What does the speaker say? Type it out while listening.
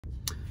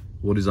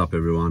What is up,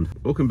 everyone?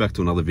 Welcome back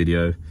to another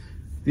video.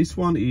 This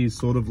one is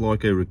sort of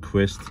like a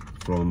request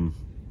from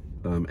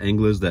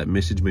anglers that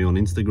message me on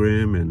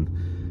Instagram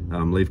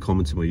and leave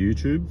comments on my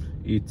YouTube.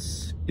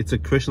 It's a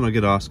question I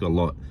get asked a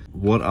lot.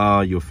 What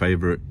are your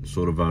favorite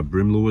sort of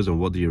brim lures,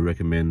 and what do you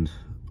recommend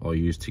I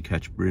use to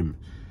catch brim?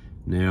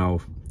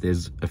 Now,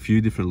 there's a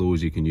few different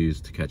lures you can use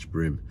to catch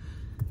brim.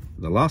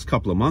 The last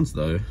couple of months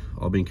though,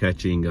 I've been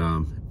catching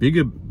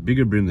bigger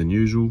brim than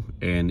usual,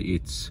 and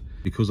it's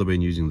because I've been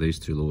using these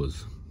two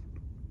lures.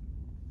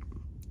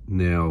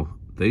 Now,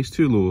 these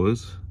two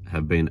lures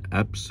have been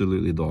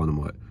absolutely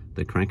dynamite.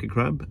 The Cranky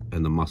Crab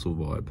and the Muscle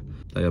Vibe.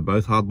 They are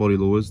both hard body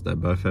lures, they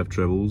both have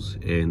trebles,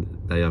 and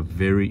they are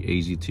very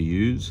easy to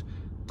use.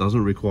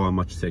 Doesn't require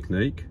much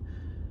technique,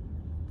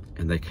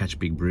 and they catch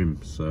big brim.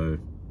 So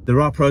there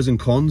are pros and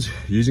cons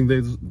using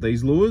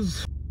these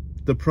lures.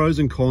 The pros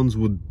and cons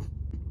would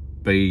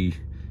be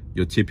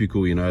your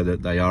typical, you know,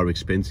 that they are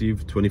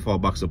expensive,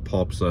 25 bucks a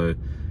pop. So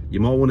you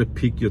might want to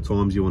pick your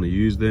times you want to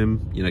use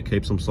them, you know,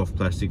 keep some soft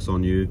plastics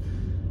on you,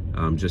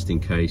 just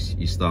in case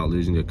you start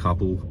losing a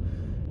couple.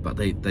 But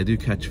they do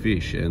catch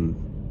fish, and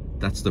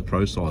that's the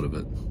pro side of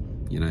it.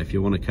 You know, if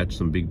you want to catch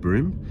some big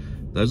brim,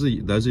 those are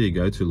your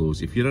go-to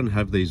lures. If you don't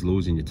have these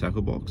lures in your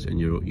tackle box and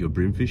you're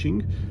brim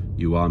fishing,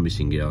 you are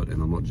missing out.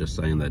 And I'm not just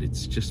saying that,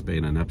 it's just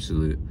been an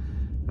absolute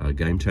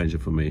game changer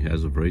for me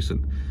as of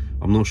recent.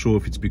 I'm not sure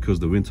if it's because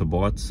the winter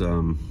bites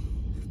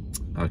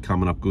are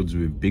coming up goods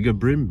with bigger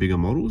brim, bigger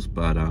models,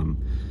 but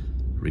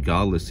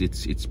regardless,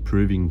 it's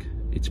proving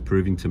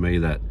to me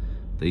that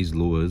these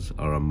lures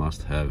are a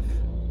must-have.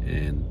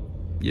 And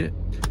yeah,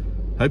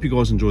 hope you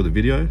guys enjoy the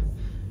video.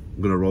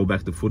 I'm gonna roll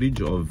back the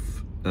footage of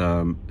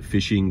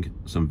fishing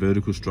some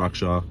vertical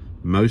structure,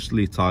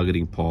 mostly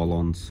targeting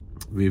pylons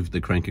with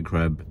the Cranky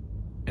Crab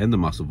and the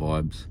Muscle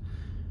Vibes.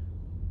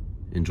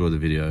 Enjoy the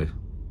video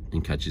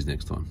and catch you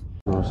next time.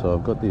 So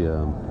I've got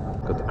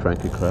the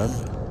Cranky Crab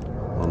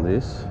on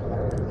this.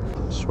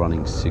 It's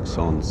running 6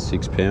 on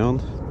 6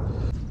 pound.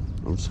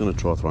 I'm just going to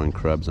try throwing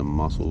crabs and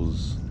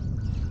mussels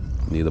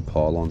near the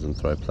pylons and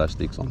throw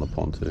plastics on the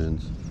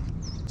pontoons.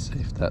 See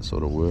if that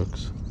sort of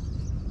works.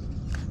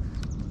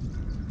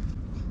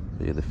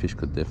 But yeah, the fish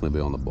could definitely be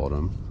on the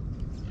bottom,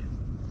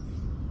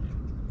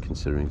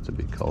 considering it's a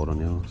bit cold on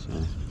now. So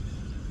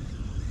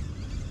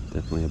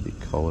definitely a bit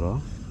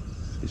colder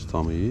this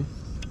time of year.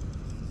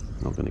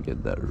 Not going to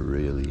get that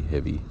really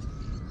heavy,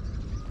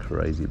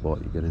 crazy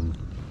bite you get in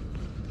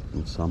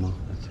summer,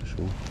 that's for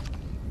sure.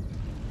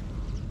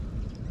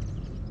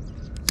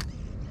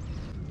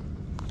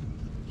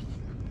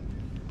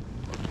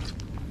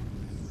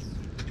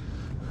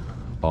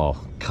 Oh,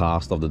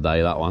 cast of the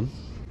day, that one.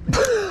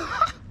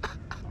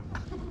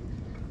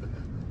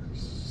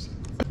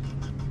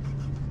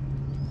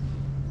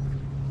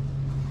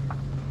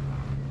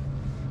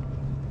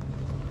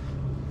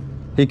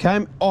 He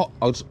came, oh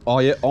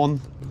yeah, on.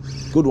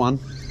 Good one.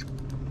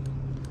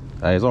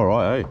 Hey, it's all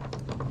right, hey.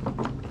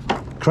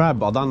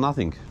 Crab, I've done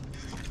nothing.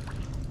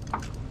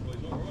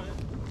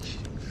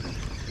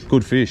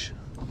 Good fish.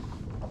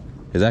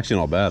 It's actually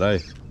not bad, eh?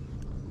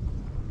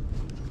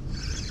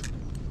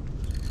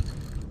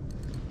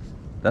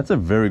 That's a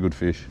very good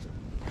fish.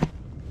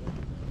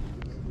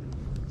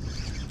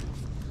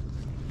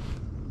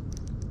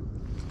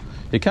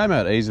 It came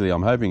out easily.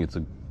 I'm hoping it's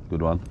a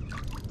good one.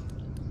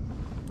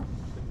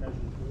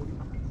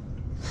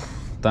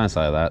 Don't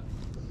say that.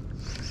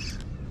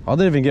 I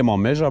didn't even get my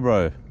measure,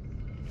 bro.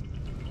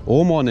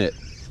 Or my net.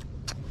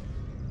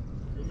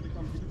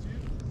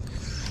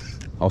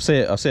 I'll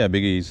see how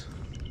big he is.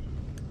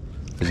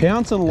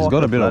 Pouncing like, he's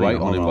got a bit of weight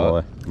on him,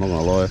 but I'm not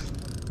gonna lie.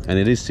 And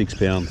it is 6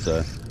 pounds,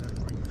 so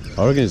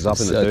I reckon it's up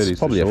in the 30s. It's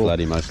probably a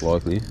flatty, most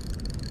likely.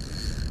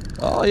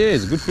 Oh yeah,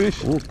 it's a good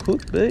fish. Oh,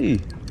 could be.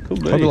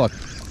 Probably like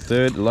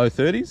low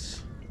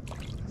 30s,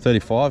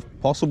 35,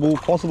 possible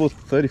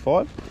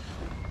 35.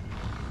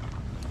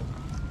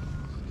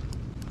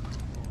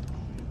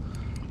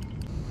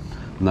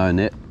 No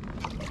net,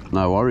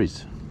 no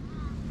worries.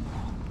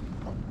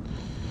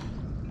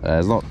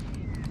 It's not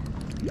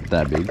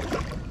that big.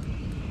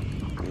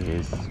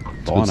 Yes,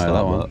 Dino,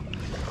 that one.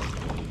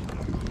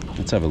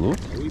 Let's have a look.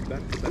 Are we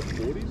back to that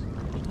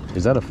 40s?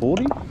 Is that a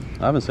 40?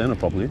 I haven't seen it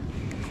properly.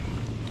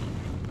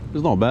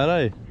 It's not bad,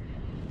 eh?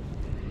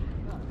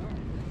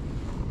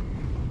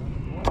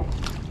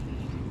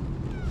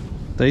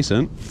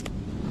 Decent.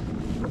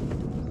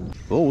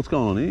 Oh, what's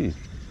going on here?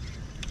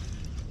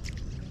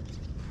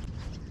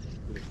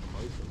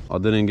 I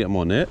didn't get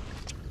my net.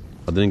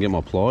 I didn't get my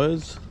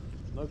pliers.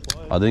 No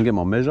pliers. I didn't get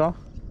my measure.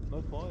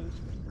 No pliers.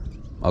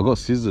 I got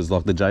scissors,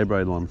 like the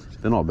J-braid ones.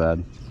 They're not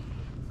bad.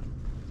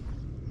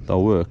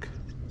 They'll work.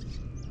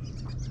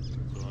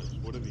 Right,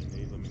 whatever you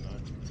need, let me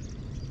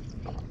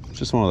know. It's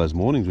just one of those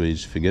mornings where you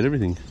just forget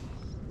everything.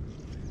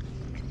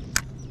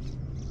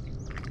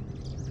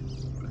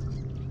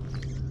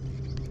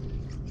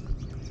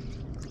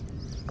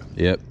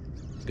 Yep.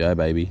 Go,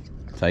 baby.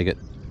 Take it.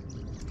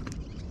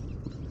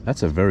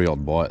 That's a very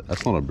odd bite.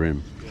 That's not a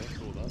brim. Yeah, I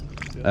saw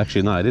that. Yeah.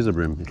 Actually, no, it is a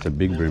brim. It's a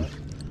big brim.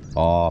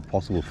 Oh,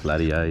 possible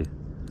flatty, eh?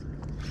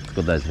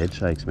 Got those head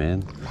shakes,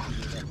 man.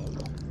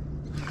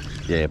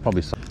 Yeah,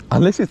 probably so.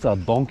 Unless it's a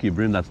donkey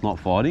bream that's not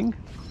fighting.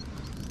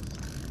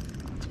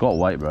 It's got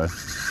weight, bro.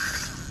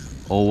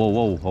 Oh, whoa,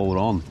 whoa, hold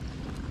on.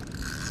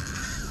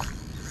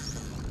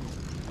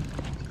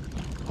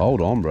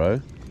 Hold on,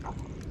 bro.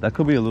 That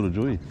could be a little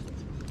joey.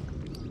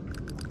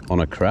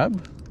 On a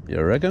crab,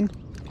 you reckon?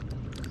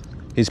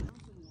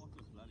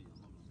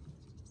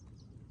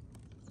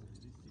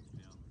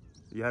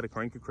 You had a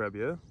cranker crab,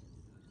 yeah?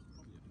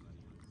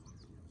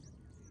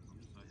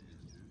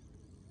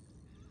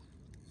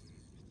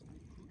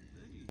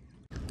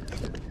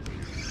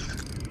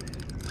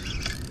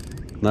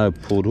 No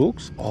pulled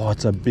hooks. Oh,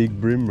 it's a big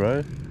bream,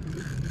 bro.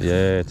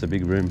 Yeah, it's a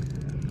big bream.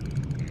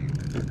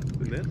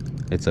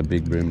 It's a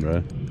big bream,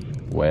 bro.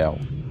 Wow.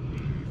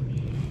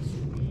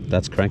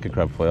 That's cranker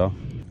crab for you.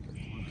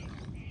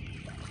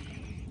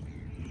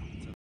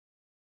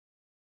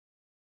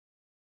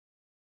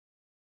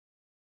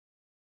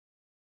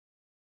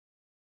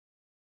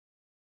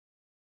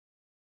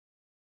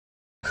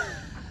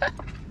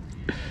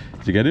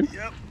 Did you get him?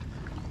 Yep.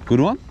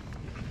 Good one?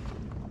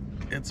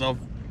 It's off.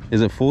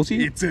 Is it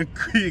 40?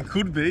 It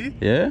could be.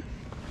 Yeah?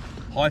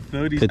 High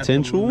 30s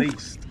Potential? at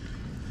least.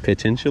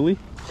 Potentially.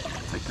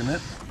 Take the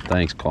net.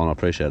 Thanks, Con. I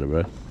appreciate it,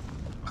 bro.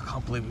 I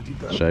can't believe we did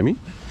that. Show me.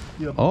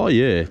 Yep. Oh,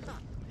 yeah.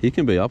 He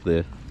can be up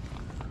there.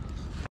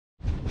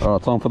 All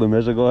right, time for the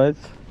measure, guys.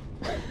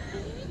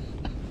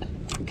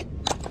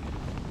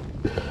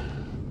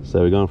 So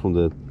we're going from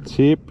the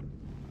tip.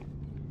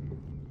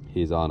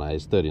 He's on,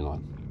 he's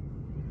 39.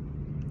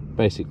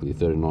 Basically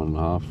 39 and a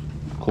half.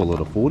 Call it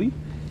a 40.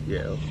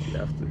 Yeah, you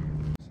have to.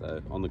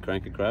 So on the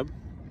cranker crab,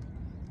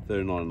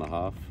 39 and a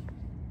half.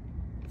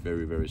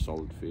 Very, very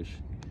solid fish.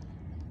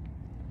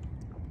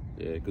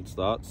 Yeah, good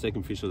start.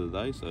 Second fish of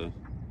the day, so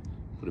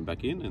put him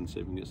back in and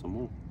see if we can get some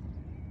more.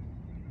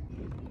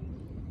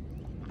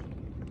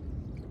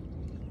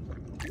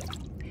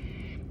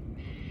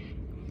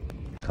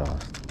 Cast.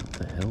 What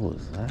the hell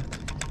is that?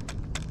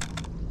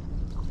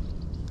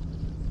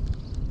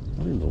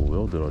 What in the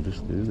world did I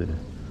just do there?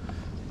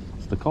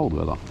 It's the cold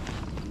weather.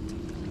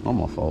 Not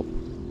my fault.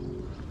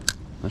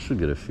 I should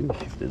get a fish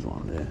if there's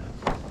one there.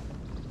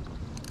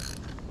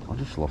 I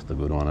just lost a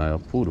good one, eh? I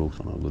pulled hooks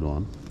on a good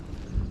one.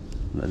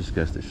 And that just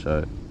goes to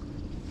show.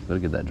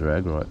 Gotta get that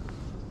drag right.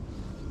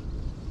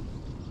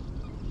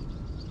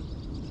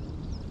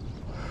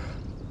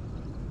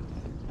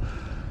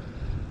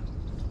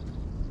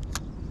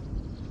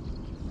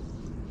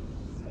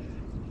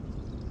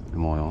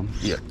 Am I on?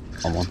 Yep.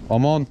 I'm on.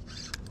 I'm on.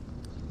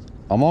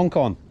 I'm on,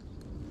 Con.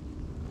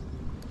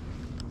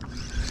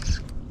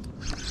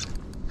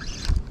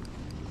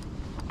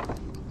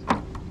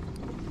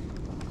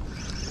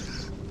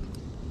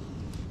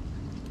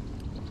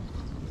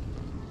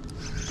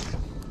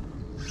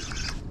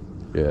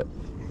 Yeah,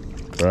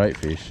 great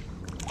fish.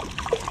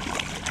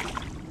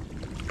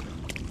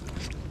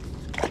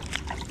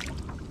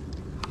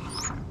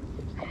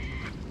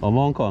 I'm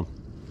on, Con.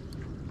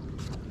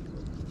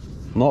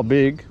 Not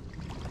big,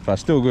 but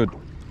still good.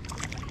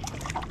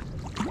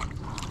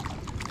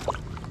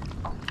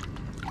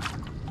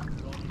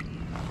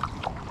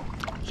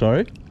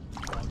 Sorry?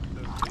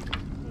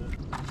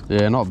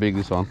 Yeah, not big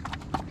this one.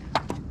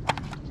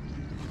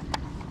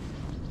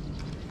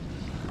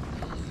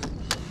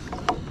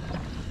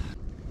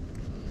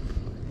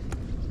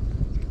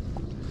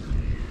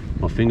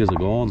 My fingers are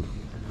gone.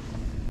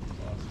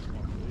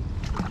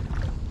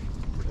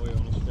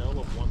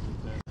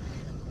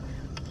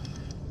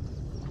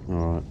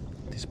 Alright,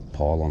 this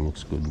pylon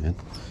looks good, man.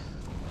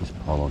 This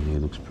pylon here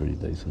looks pretty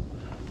decent.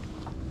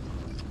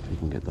 If you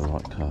can get the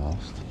right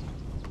cast.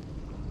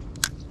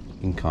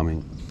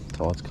 Incoming.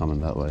 Tide's coming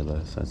that way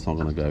though, so it's not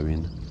going to go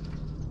in.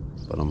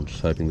 But I'm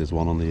just hoping there's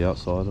one on the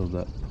outside of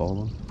that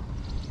pylon.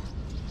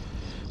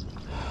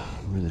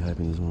 I'm really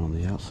hoping there's one on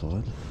the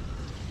outside.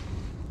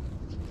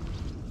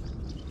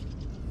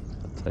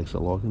 That takes a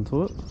liking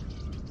to it.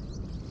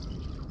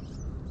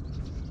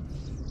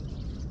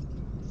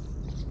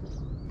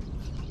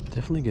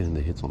 Definitely getting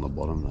the hits on the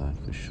bottom though,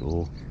 for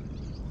sure.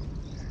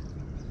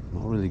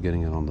 Not really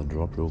getting it on the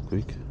drop real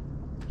quick.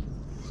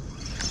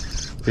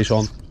 Fish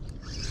on.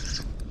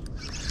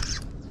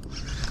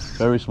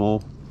 Very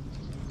small.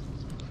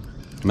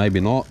 Maybe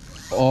not.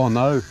 Oh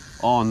no.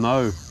 Oh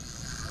no.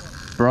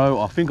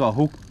 Bro, I think I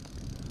hooked.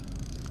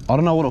 I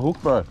don't know what I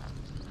hooked, bro.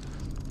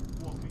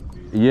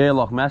 Yeah,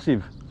 like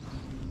massive.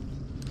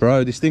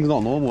 Bro, this thing's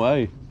not normal,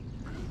 eh?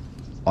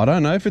 I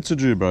don't know if it's a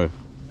Jew, bro.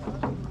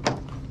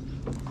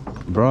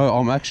 Bro,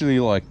 I'm actually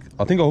like,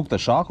 I think I hooked a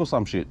shark or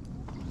some shit.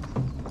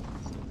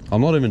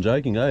 I'm not even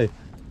joking, eh?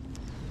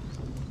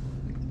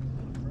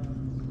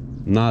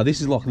 Nah,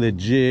 this is like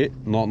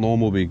legit, not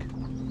normal big.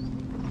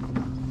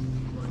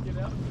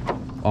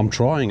 I'm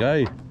trying,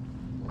 eh?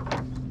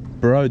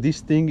 Bro,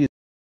 this thing is...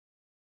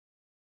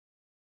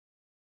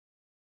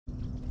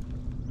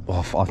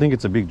 Oh, I think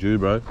it's a big Jew,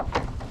 bro.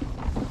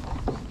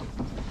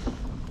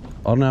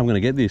 I don't know how I'm gonna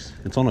get this.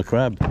 It's on a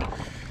crab.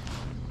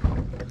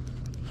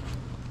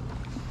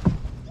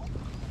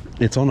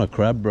 It's on a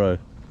crab, bro.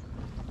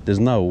 There's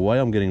no way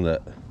I'm getting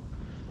that.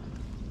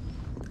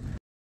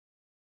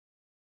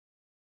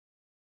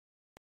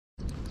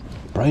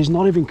 Bro, he's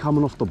not even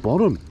coming off the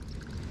bottom.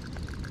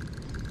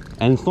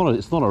 And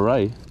it's not a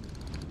ray.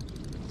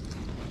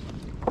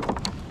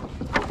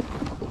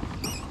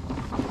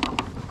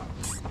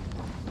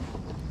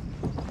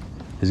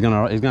 He's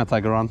gonna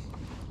take a run.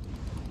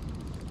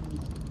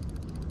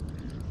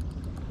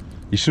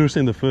 You should have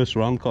seen the first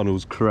run, Con. It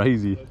was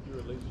crazy. If you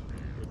release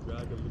your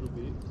drag a little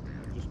bit,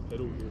 just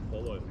pedal, you'll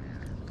follow.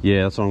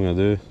 Yeah, that's what I'm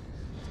gonna do.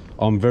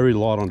 I'm very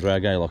light on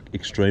drag, eh? Like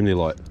extremely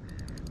light.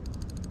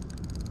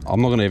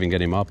 I'm not gonna even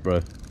get him up, bro.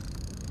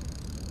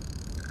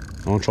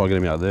 I want to try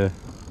getting him out there.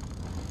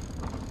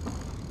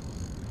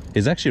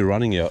 He's actually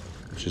running out,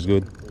 which is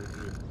good.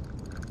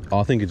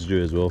 I think it's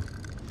due as well.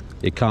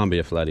 It can't be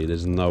a flatty.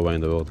 There's no way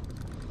in the world.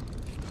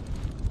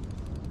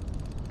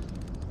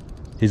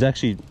 He's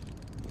actually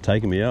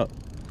taking me out.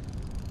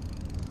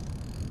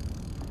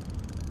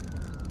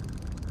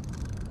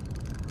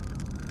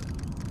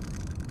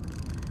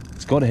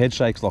 It's got head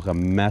shakes like a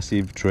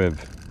massive Trev.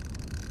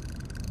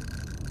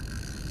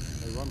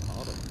 They run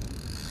harder.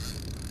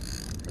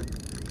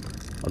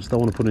 I just don't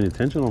want to put any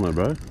tension on it,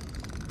 bro.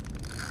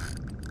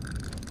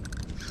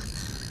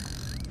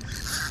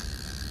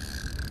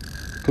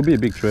 Could be a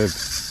big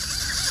Trev.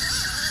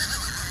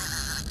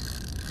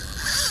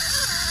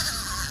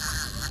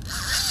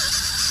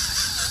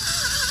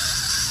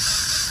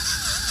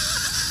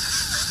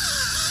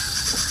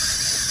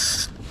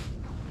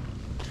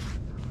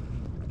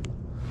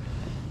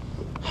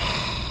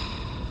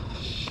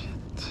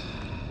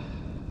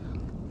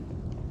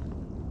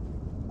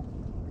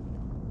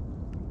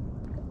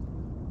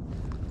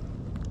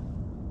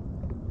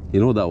 You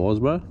know what that was,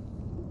 bro? It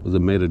was a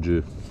meter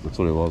Jew. That's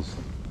what it was.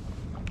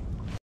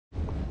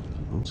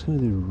 I'm just gonna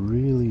do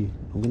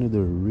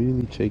a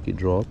really cheeky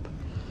drop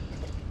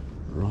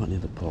right near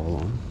the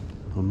pylon.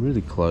 I'm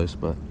really close,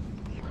 but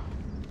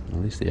at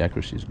least the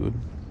accuracy is good.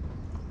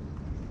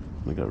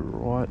 I'm gonna go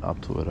right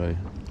up to it, eh?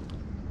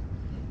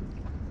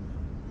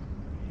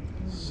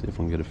 See if I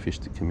can get a fish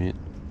to commit.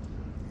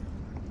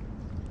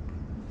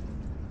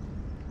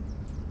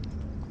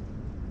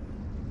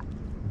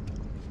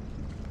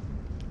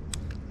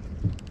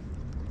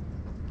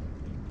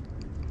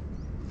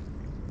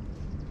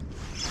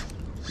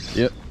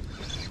 Yep.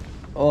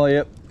 Oh,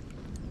 yep.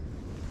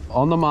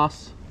 On the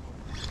muss.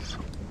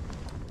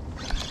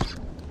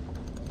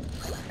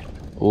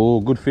 Oh,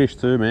 good fish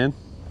too, man.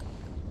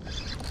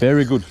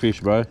 Very good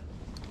fish, bro.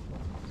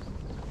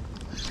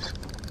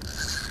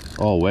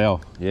 Oh,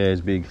 wow. Yeah,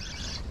 it's big.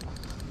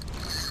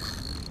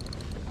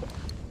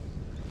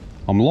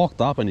 I'm locked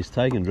up and he's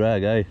taking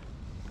drag, eh?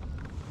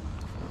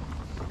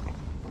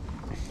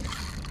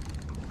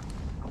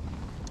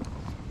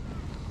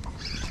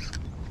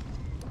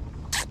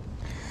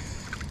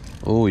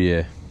 Oh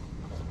yeah,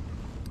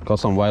 got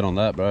some weight on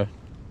that, bro.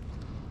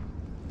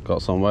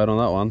 Got some weight on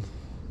that one.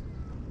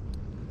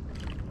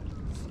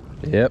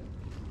 Yep,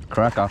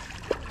 cracker.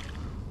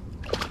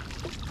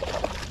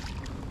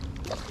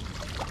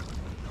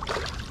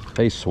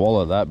 He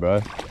swallowed that,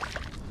 bro.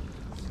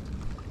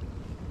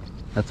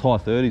 That's high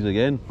 30s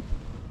again.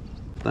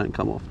 Don't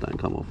come off, don't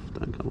come off,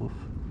 don't come off.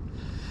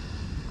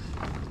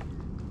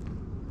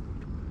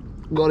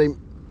 Got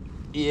him.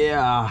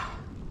 Yeah.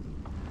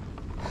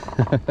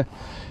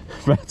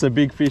 That's a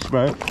big fish,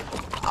 bro.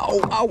 Ow,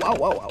 ow, ow,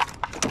 ow, ow.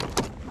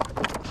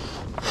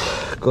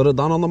 Got it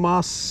done on the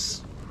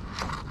muss.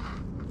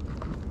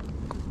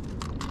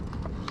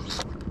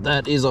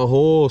 That is a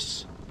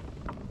horse.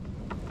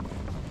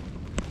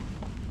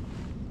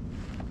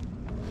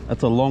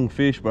 That's a long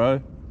fish, bro.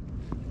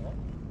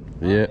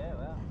 Yeah.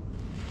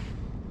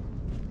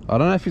 I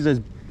don't know if he's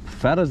as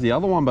fat as the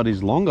other one, but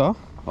he's longer,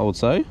 I would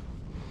say.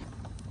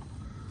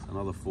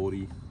 Another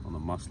 40 on the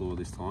muss lure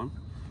this time.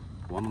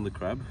 One on the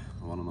crab,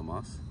 one on the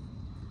muss.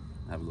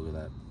 Have a look at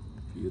that,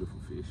 beautiful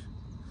fish.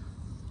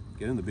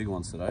 Getting the big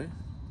ones today,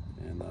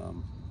 and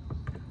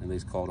in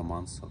these colder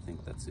months, I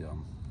think that's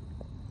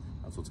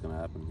what's going to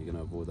happen. You're going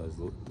to avoid those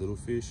little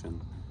fish and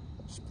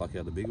just pluck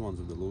out the big ones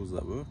with the lures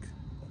that work.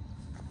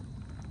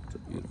 It's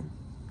beautiful.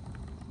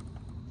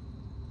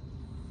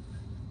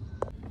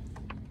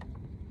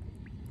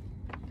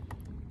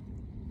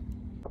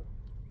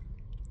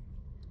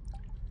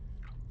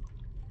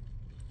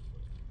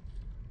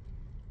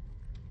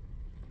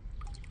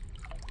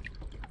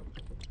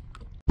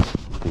 I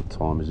think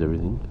time is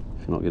everything.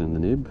 If you're not getting the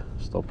nib,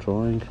 stop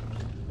trying.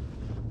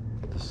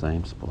 The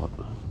same spot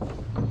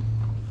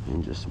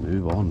and just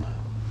move on.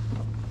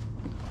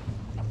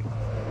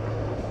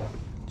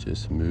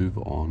 Just move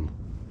on.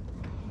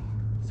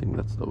 I think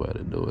that's the way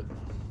to do it.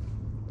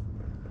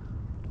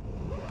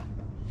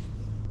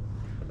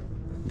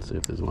 Let's see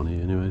if there's one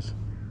here anyways.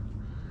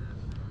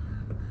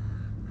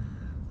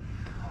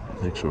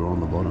 Make sure we're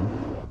on the bottom.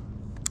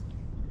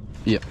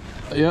 Yep,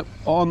 yep,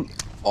 on.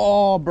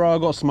 Oh, bro, I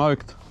got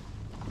smoked.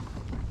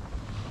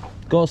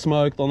 Got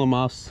smoked on the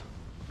muss.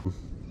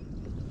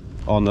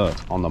 On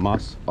the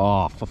muss.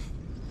 Oh,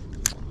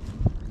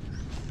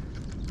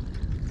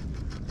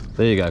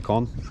 there you go,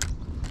 Con.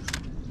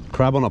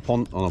 Crab on a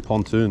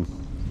pontoon.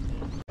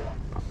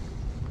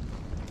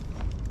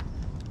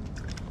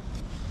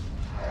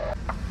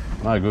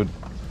 No good.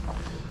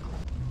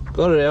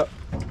 Got it out.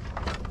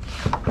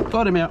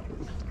 Got him out.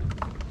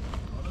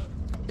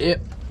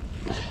 Yep.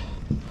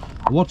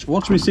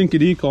 Watch me sink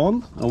it in,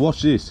 Con, and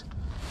watch this.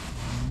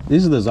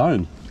 This is the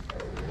zone.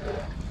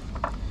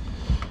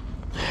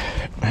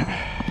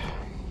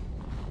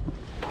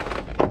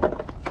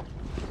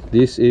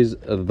 This is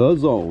the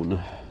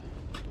zone.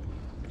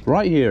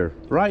 Right here,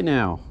 right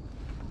now.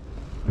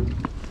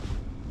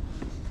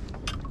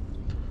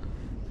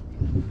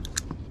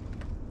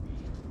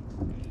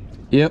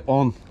 Yep,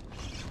 on.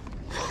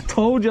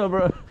 Told you,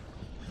 bro.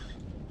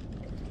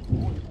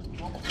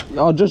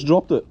 I just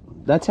dropped it.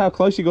 That's how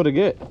close you got to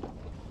get.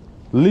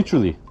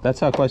 Literally, that's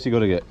how close you got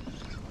to get.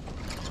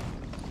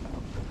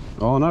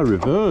 Oh no,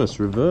 reverse,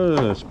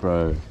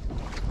 bro.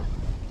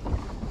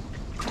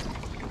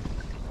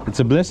 It's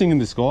a blessing in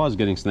disguise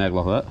getting snagged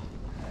like that.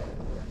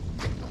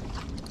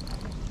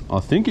 I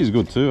think he's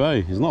good too,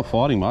 eh? He's not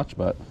fighting much,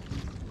 but...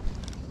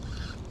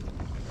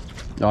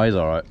 Oh, he's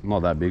alright. Not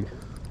that big.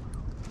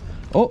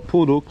 Oh,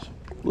 pulled hooks.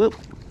 Whoop.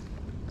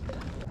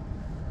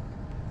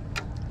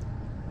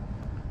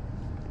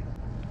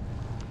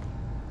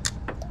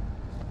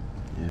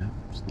 Yeah,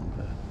 it's not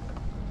bad.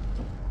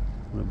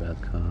 Not a bad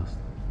cast.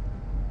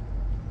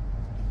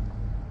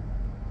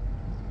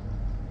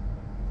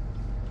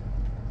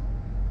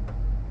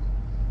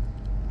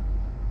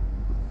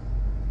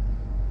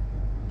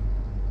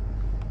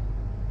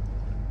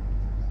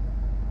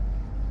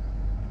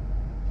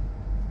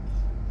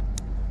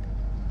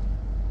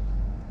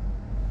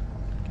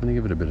 Gonna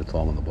give it a bit of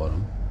time on the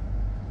bottom.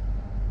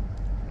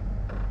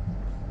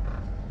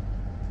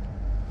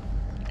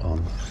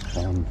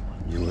 On,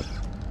 knew it.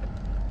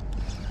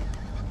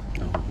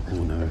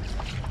 Oh no.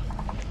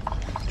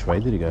 Which way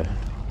did he go?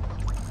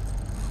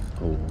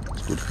 Oh,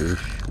 that's a good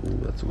fish. Oh,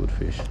 that's a good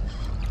fish.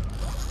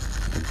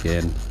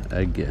 Again.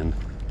 I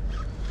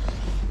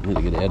need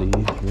to get out of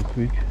here real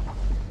quick.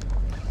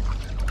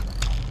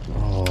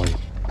 Oh, he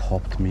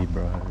popped me,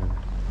 bro.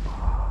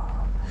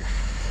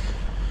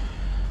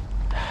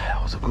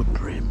 That was a good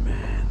bream,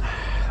 man.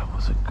 That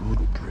was a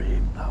good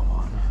bream, that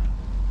one.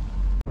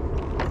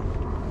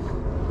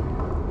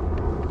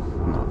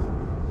 No,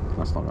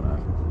 that's not gonna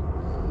happen.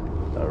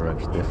 That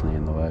rope's definitely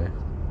in the way.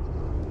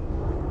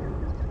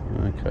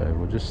 Okay,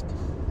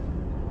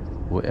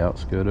 we'll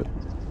outskirt it.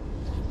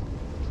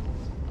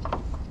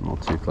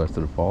 Not too close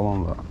to the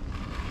pylon, but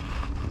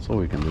that's all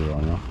we can do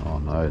right now. Oh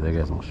no, there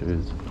goes my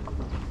shoes.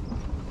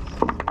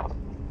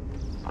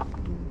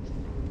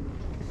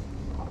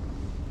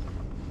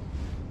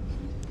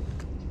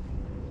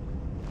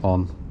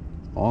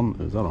 On,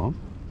 is that on?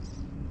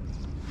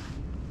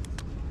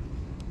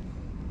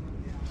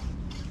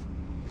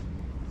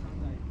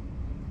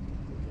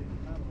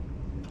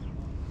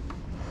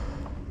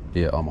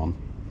 Yeah, I'm on.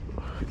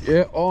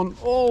 Yeah, on.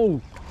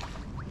 Oh!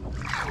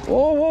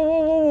 Oh,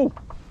 whoa.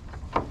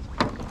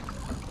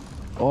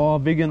 Oh,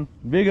 big un.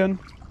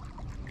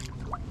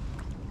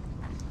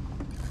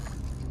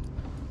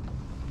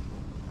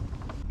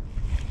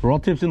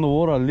 Rod tips in the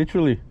water,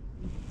 literally.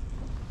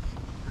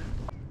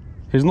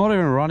 He's not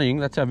even running,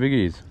 that's how big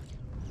he is.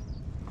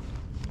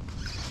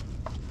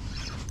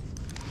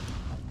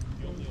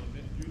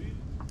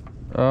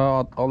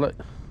 I'll let...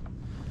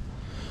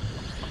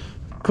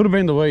 Could have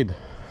been the weed.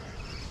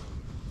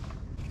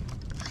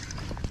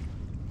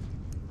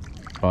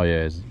 Oh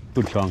yeah, it's a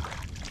good chunk.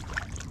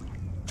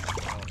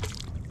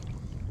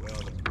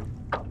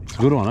 It's a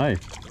good one, eh?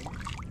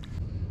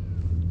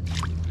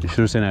 You should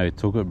have seen how he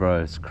took it,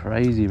 bro. It's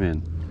crazy,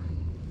 man.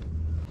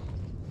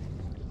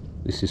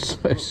 This is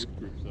so...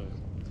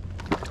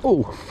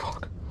 Oh,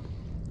 fuck.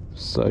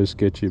 So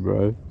sketchy,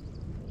 bro.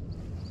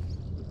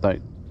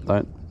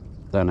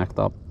 Don't act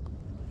up.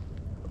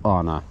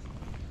 Oh, no.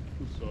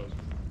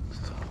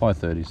 High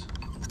 30s.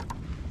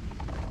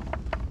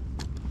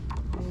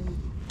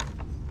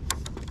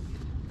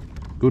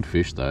 Good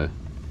fish, though.